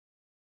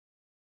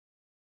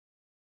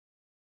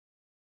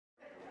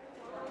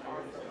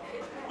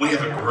We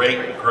have a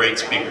great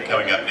speaker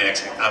coming up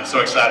next. I'm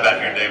so excited about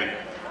hearing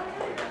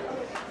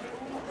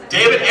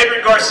David.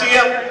 Edward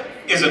Garcia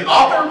is an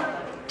author,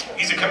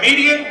 he's a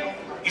comedian,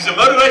 he's a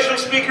motivational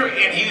speaker,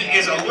 and he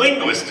is a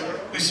linguist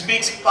who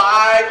speaks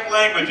 5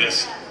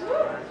 languages.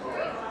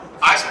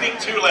 I speak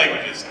 2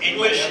 languages,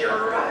 English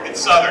and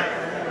Southern.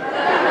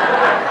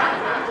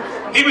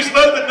 He was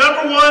voted the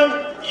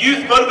 #1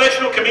 youth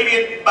motivational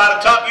comedian by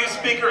the top youth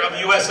speaker of the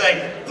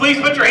USA.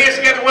 Please put your hands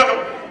together and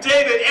welcome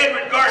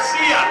Edward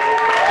Garcia.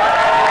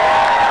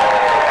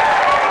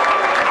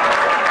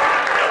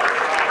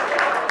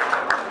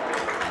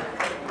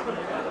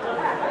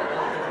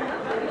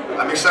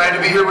 I'm excited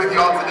to be here with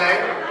you all today.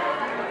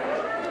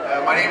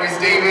 My name is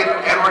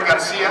Edward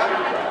Garcia.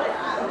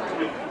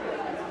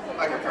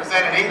 I can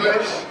present in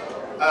English.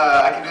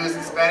 I can do this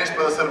in Spanish,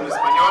 puedo hacerlo en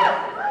español.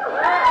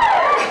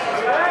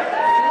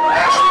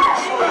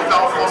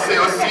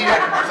 I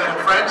can present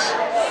in French.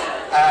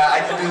 I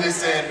can do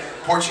this in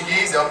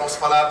Portuguese, eu posso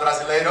falar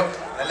brasileiro.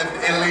 I live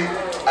in Italy,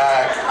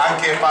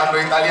 anche parlo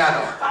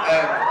italiano.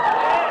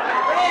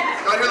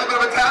 You want to hear a little bit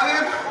of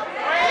Italian?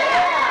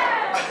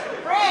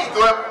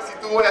 Se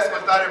tu vuoi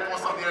ascoltare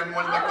posso dire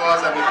molte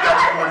cose, mi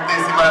piace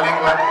moltissimo la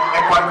lingua,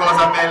 è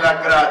qualcosa bella,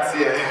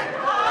 grazie.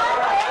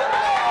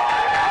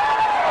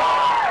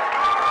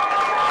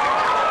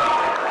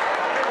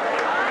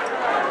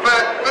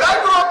 But I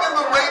grew up in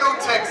Laredo,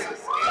 Texas.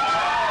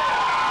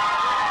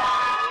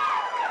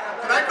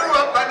 When I grew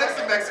up right next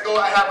to Mexico,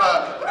 I have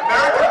an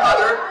American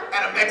mother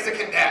and a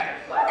Mexican dad.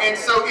 And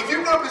so if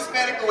you grew up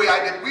Hispanic the way I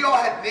did, we all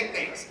had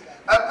nicknames.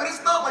 But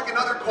it's not like in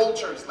other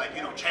cultures, like,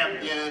 you know,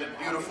 champion and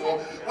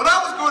beautiful. When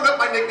I was growing up,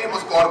 my nickname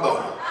was Gordo.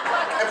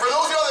 And for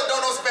those of y'all that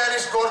don't know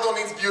Spanish, Gordo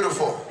means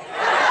beautiful.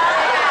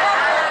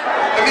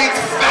 It means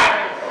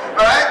fat,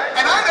 all right?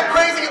 And I had a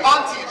crazy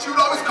auntie, and she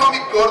would always call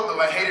me Gordo.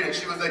 I hated it.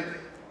 She was like,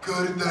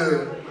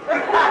 Gordo.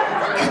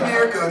 Come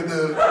here,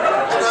 Gordo. And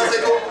I was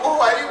like, oh,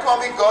 why do you call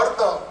me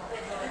Gordo?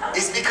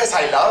 It's because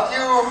I love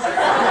you.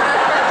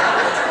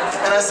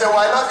 And I said, well,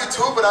 I love you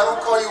too, but I don't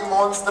call you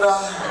Monstra.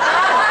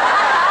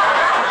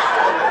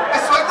 And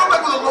so I grew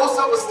up with a low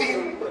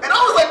self-esteem, and I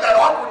was like that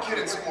awkward kid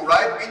in school,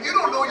 right? And you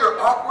don't know you're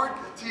awkward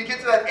till you get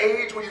to that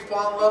age when you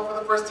fall in love for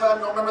the first time.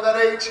 Don't remember that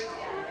age?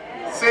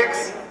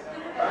 6?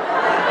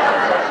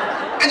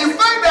 And you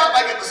find out,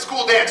 like, at the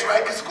school dance,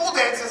 right? Because school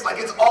dances, like,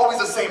 it's always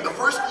the same. The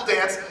first school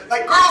dance,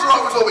 like, girls are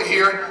always over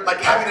here,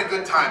 like, having a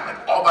good time,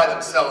 like, all by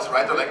themselves,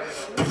 right? They're like,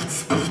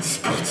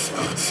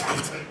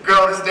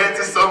 girl, this dance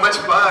is so much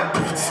fun.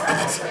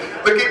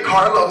 Look at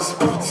Carlos.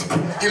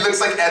 He looks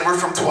like Edward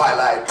from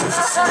Twilight.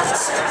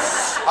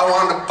 I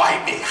want him to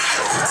bite me.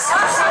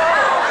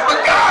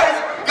 But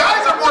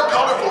guys are more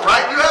colorful,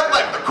 right? You have,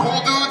 like, the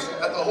cool dudes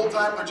that the whole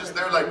time they're just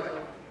there, like,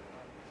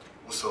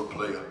 what's up,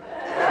 player?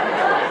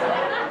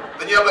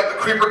 Then you have like the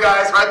creeper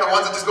guys, right? The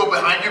ones that just go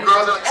behind you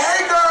girls. They're like,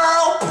 hey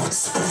girl!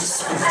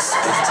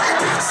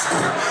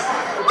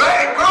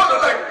 Right? And girls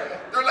are like,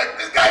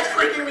 this guy's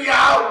freaking me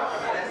out.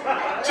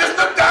 Just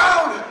look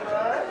down.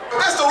 But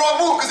that's the wrong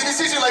move, because if he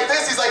sees you like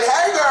this, he's like,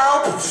 hey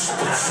girl!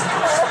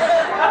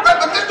 Right,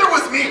 but then there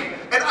was me.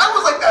 And I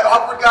was like that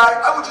awkward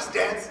guy. I would just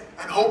dance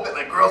and hope that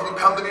like girls would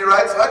come to me,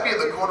 right? So I'd be in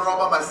the corner all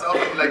by myself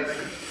and be like,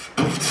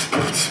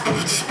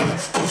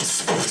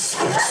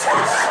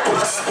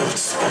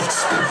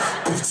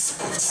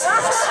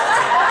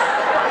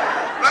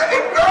 right?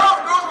 And girls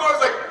were always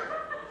like,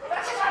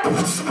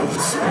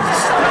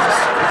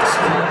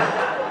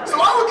 so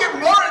I would get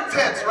more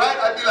intense, right?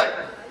 I'd be like,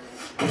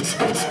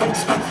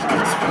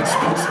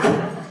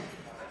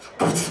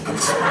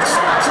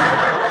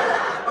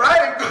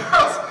 right? And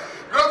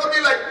girls would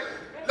be like,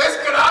 let's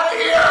get out of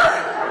here.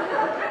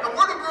 And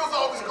where do girls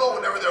always go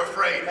whenever they're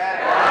afraid?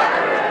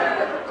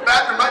 The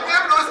bathroom, right? You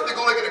ever notice that they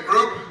go like in a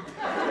group?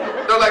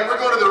 They're like, we're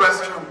going to the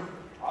restroom.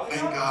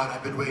 Thank God,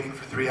 I've been waiting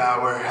for 3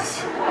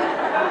 hours.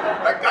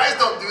 Like, guys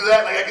don't do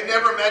that. Like, I can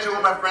never imagine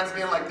one of my friends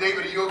being like,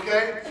 David, are you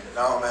okay?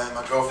 No, man,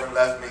 my girlfriend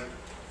left me.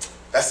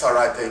 That's all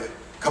right, David.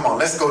 Come on,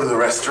 let's go to the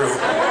restroom.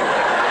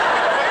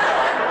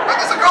 Like,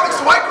 as a girl,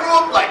 so I grew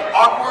up, like,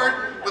 awkward,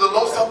 with a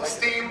low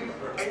self-esteem,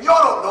 and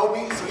y'all don't know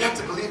me, so you have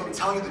to believe I'm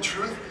telling you the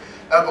truth.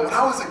 But when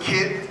I was a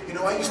kid, you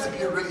know, I used to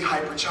be a really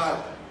hyper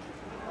child.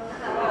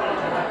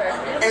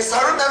 And so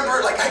I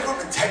remember, like, I grew up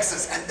in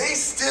Texas, and they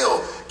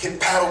still can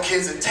paddle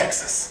kids in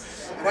Texas.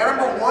 And I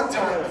remember one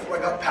time before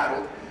I got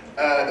paddled,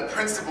 the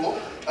principal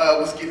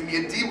was giving me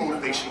a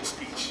demotivational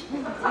speech.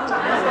 And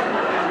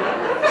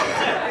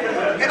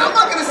I'm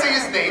not going to say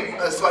his name,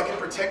 so I can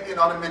protect the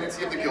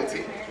anonymity of the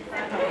guilty.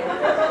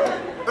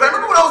 But I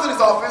remember when I was in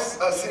his office,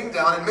 sitting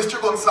down, and Mr.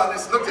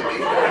 Gonzalez looked at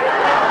me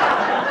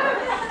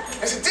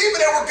and said,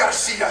 Edward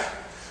Garcia,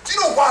 do you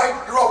know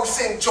why you're always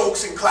saying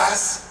jokes in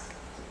class?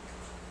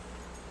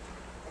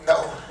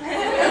 No.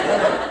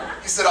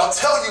 He said, I'll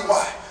tell you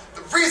why.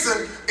 The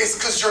reason is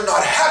because you're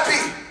not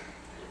happy.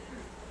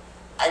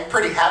 I'm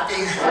pretty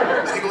happy.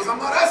 And he goes, I'm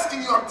not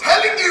asking you, I'm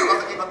telling you. I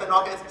was like, nothing,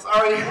 no,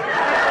 sorry.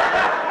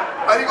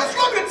 And he goes, you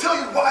want me to tell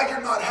you why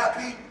you're not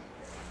happy?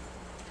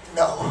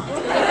 No.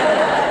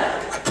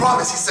 I promise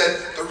promise. He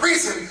said, the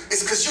reason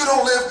is because you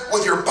don't live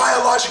with your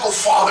biological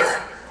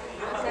father.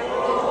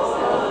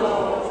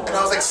 And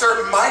I was like,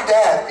 sir, my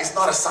dad is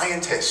not a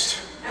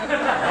scientist. I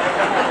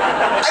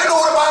didn't know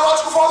what a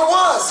biological father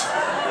was.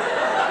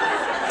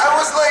 I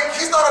was like,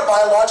 he's not a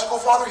biological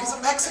father, he's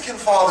a Mexican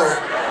father.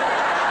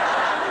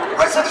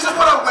 Right, so this is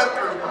what I went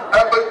through.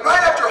 But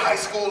right after high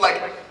school,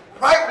 like,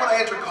 right when I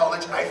entered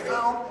college, I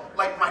found,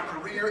 like, my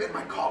career and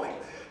my calling.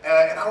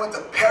 And I went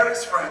to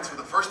Paris, France for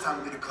the first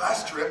time, did a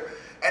class trip,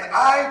 and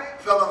I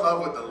fell in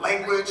love with the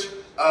language,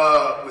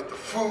 with the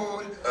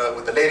food,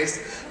 with the ladies.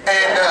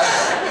 And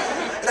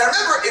I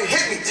remember it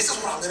hit me, this is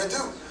what I'm gonna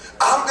do.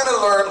 I'm gonna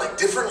learn, like,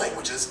 different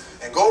languages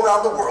and go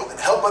around the world and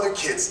help other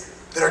kids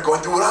that are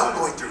going through what I'm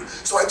going through.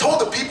 So I told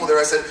the people there,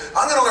 I said,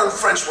 I'm gonna learn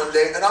French one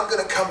day and I'm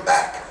gonna come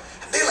back.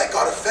 And they like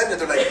got offended.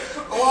 They're like,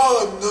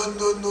 oh, no,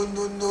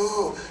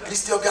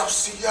 Edward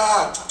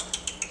Garcia.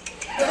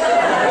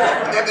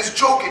 And they have this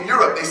joke in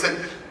Europe. They said,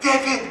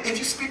 David, if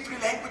you speak 3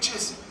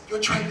 languages, you're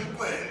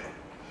trilingual.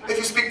 If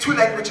you speak 2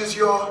 languages,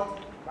 you're...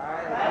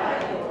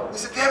 They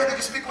said, David, if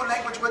you speak 1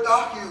 language, what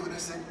are you? And I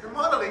said, you're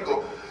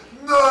monolingual.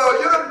 No,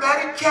 you're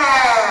American.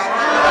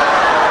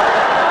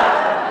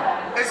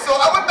 And so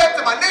I went back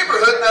to my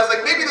neighborhood and I was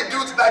like, maybe the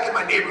dudes back in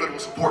my neighborhood will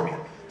support me.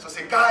 So I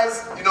said,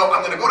 guys, you know,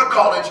 I'm gonna go to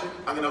college,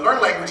 I'm gonna learn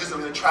languages,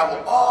 I'm gonna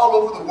travel all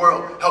over the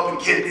world helping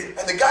kids.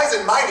 And the guys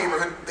in my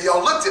neighborhood, they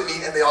all looked at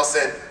me and they all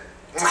said,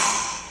 now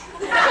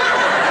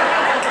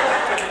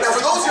for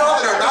those of y'all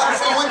that are not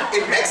fluent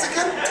in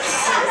Mexican,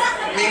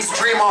 means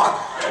dream on.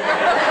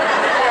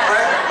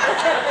 Right?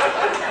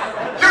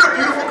 You're a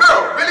beautiful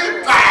girl,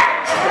 really?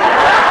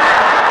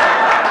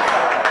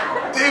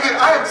 David,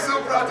 I am so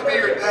proud to be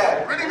your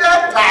dad. Really,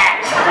 Dad?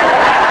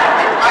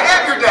 I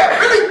am your dad.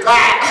 Really?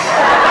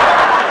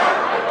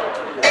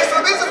 And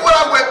so this is what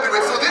I went through.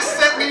 And so this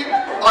sent me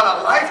on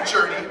a life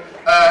journey.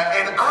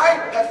 And I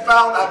have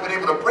found I've been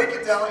able to break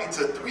it down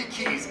into 3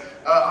 keys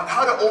on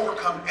how to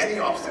overcome any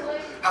obstacle,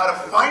 how to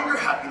find your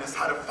happiness,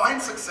 how to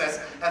find success,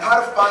 and how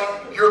to find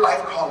your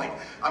life calling.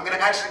 I'm going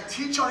to actually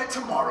teach on it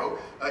tomorrow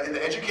in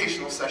the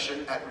educational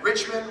session at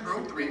Richmond,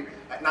 room 3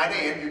 at 9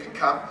 a.m. You can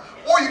come,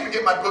 or you can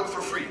get my book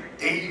for free,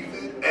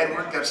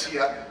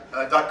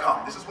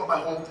 DavidEdwardGarcia.com. This is what my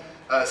whole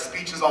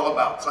speech is all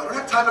about. So I don't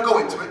have time to go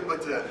into it,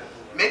 but to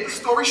make the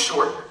story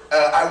short,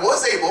 I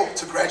was able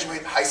to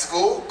graduate high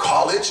school,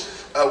 college,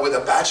 with a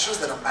bachelor's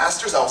and a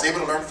master's. I was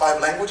able to learn 5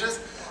 languages.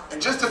 And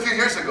just a few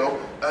years ago,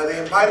 they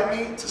invited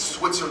me to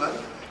Switzerland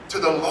to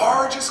the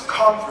largest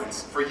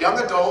conference for young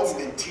adults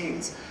and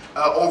teens.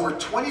 Over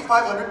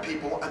 2,500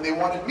 people, and they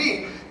wanted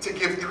me to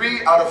give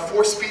 3 out of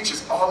 4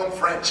 speeches, all in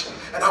French.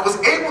 And I was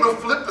able to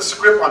flip the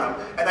script on them,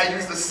 and I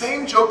used the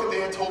same joke that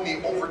they had told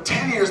me over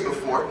 10 years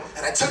before,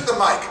 and I took the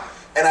mic,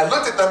 and I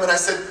looked at them and I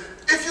said,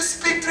 if you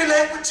speak 3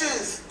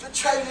 languages, you're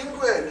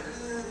trilingual.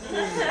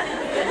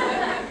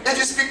 If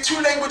you speak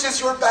 2 languages,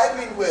 you're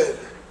bilingual.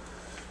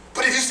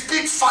 But if you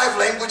speak 5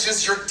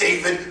 languages, you're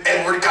David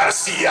Edward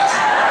Garcia.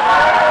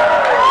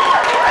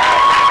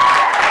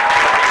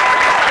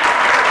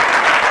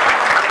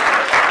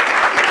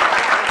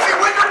 See,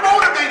 when you're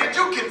motivated,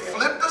 you can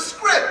flip the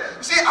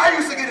script. See, I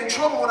used to get in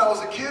trouble when I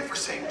was a kid for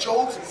saying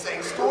jokes and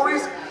saying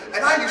stories,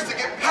 and I used to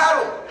get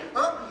paddled.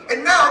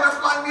 And now they're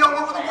flying me all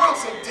over the world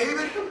saying,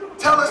 David,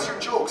 tell us your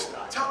jokes,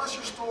 tell us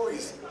your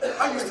stories.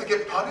 I used to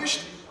get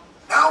punished.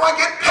 Now I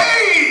get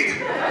paid!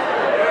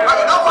 Right,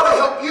 and I want to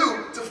help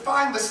you to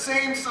find the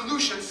same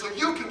solution so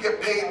you can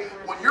get paid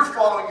when you're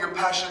following your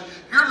passion,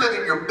 you're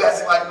living your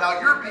best life now,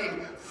 you're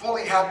being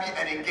fully happy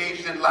and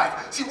engaged in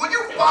life. See, when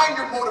you find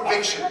your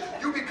motivation,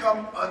 you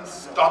become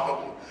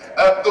unstoppable.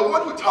 The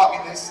one who taught me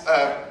this,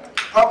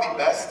 probably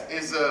best,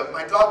 is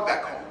my dog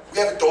back home. We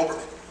have a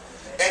Doberman.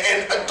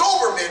 And a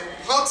Doberman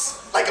looks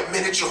like a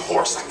miniature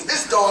horse. I mean,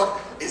 this dog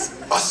is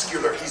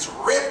muscular, he's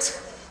ripped.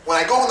 When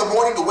I go in the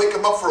morning to wake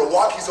him up for a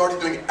walk, he's already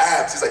doing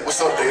abs. He's like,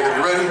 what's up, David,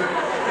 you ready?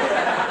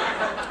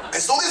 And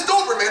so this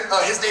Doberman,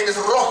 his name is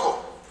Rojo.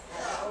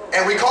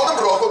 And we call him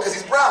Rojo because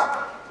he's brown.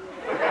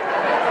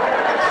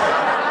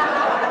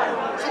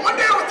 So one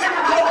day I was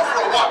taking Rojo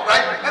for a walk,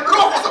 right? And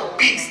Rojo's a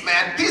beast,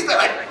 man. He's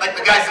like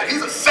the guy said,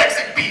 he's a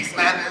sexy beast,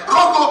 man.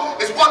 Rojo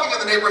is walking in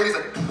the neighborhood, he's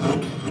like,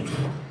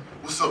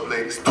 what's up,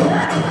 ladies?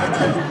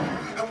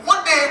 And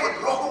one day when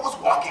Rojo was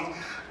walking,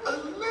 a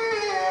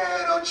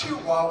little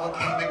Chihuahua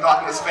came and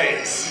got in his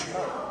face.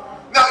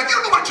 Now, if you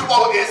don't know what a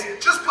Chihuahua is,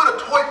 just put a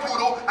toy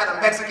poodle and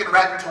a Mexican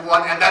rat into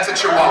one, and that's a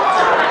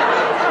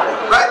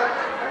Chihuahua. Right?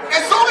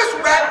 And so this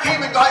rat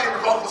came and got in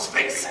Rojo's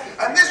face.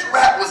 And this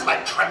rat was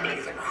like trembling.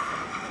 He's like,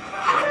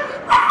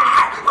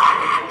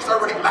 he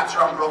started running laps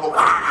around Rojo.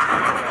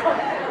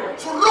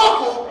 So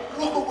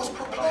Rojo was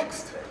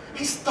perplexed.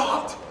 He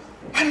stopped,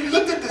 and he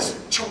looked at this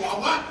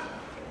Chihuahua.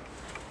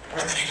 And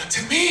then he looked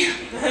at me.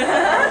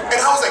 And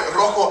I was like,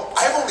 Rojo,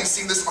 I've only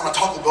seen this on a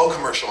Taco Bell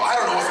commercial. I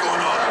don't know what's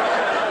going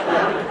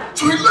on.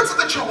 So he looks at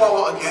the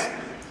Chihuahua again.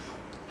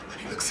 And then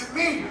he looks at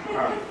me.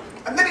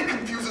 And then he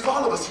confuses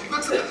all of us. He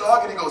looks at the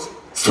dog and he goes,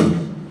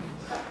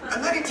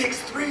 and then he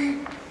takes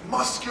 3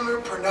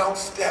 muscular,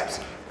 pronounced steps.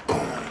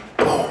 Boom,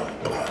 boom,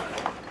 boom.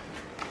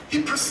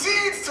 he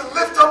proceeds to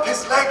lift up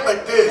his leg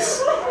like this.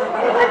 I'm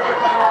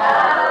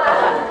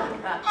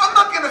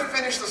not going to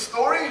finish the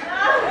story,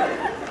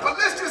 but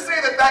let's just say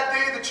that that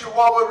day the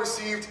Chihuahua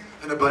received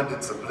an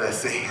abundance of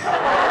blessing. And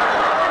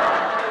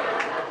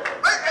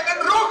then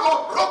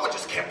Rocco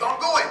just kept on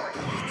going.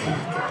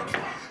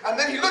 And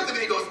then he looked at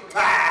me and he goes,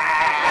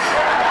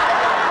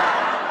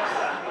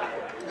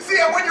 See,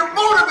 when you're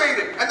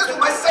motivated, and this is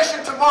my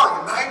session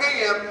tomorrow, 9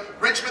 a.m.,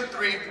 Richmond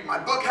 3, my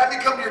book, Have Me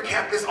Come to Your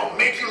Campus, I'll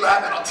make you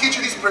laugh and I'll teach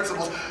you these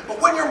principles. But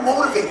when you're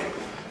motivated,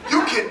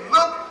 you can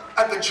look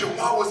at the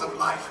Chihuahuas of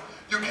life.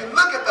 You can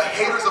look at the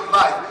haters of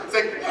life.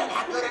 Say, you're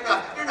not good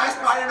enough, you're not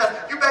smart enough,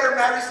 you better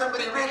marry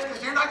somebody rich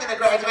because you're not going to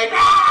graduate.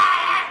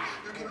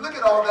 You can look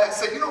at all that and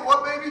say, you know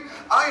what, baby?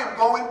 I am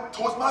going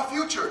towards my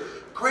future.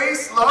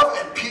 Grace, love,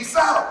 and peace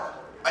out.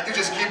 And you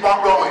just keep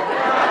on going.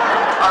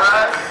 All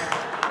right?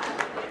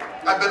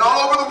 I've been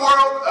all over the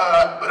world,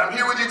 but I'm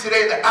here with you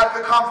today at the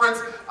APCA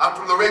conference. I'm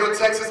from Laredo,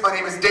 Texas. My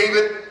name is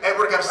David,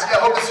 Edward Garcia. I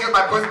hope to see you at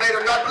my booth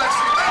later. God bless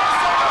you.